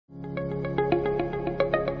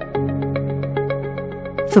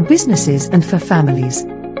for businesses and for families.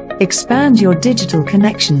 Expand your digital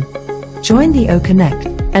connection. Join the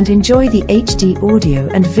OConnect and enjoy the HD audio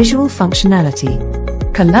and visual functionality.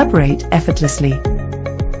 Collaborate effortlessly.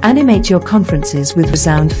 Animate your conferences with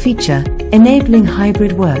Resound feature, enabling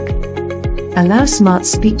hybrid work. Allow smart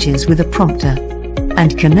speeches with a prompter.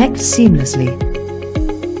 And connect seamlessly.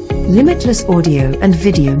 Limitless audio and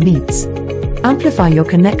video meets. Amplify your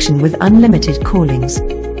connection with unlimited callings.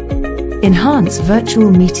 Enhance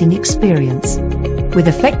virtual meeting experience with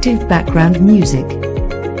effective background music.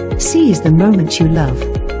 Seize the moment you love.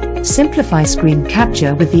 Simplify screen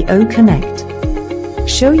capture with the OConnect.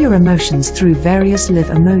 Show your emotions through various live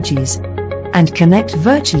emojis and connect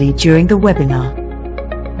virtually during the webinar.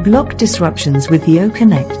 Block disruptions with the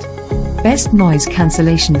OConnect. Best noise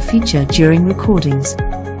cancellation feature during recordings.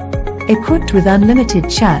 Equipped with unlimited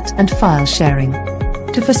chat and file sharing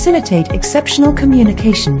to facilitate exceptional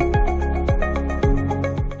communication.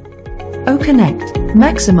 OConnect.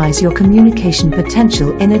 Maximize your communication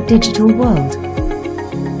potential in a digital world.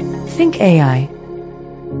 Think AI.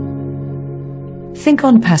 Think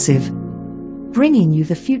ONPASSIVE. Bringing you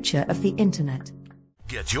the future of the internet.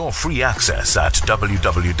 Get your free access at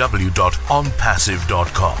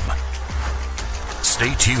www.onpassive.com.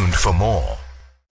 Stay tuned for more.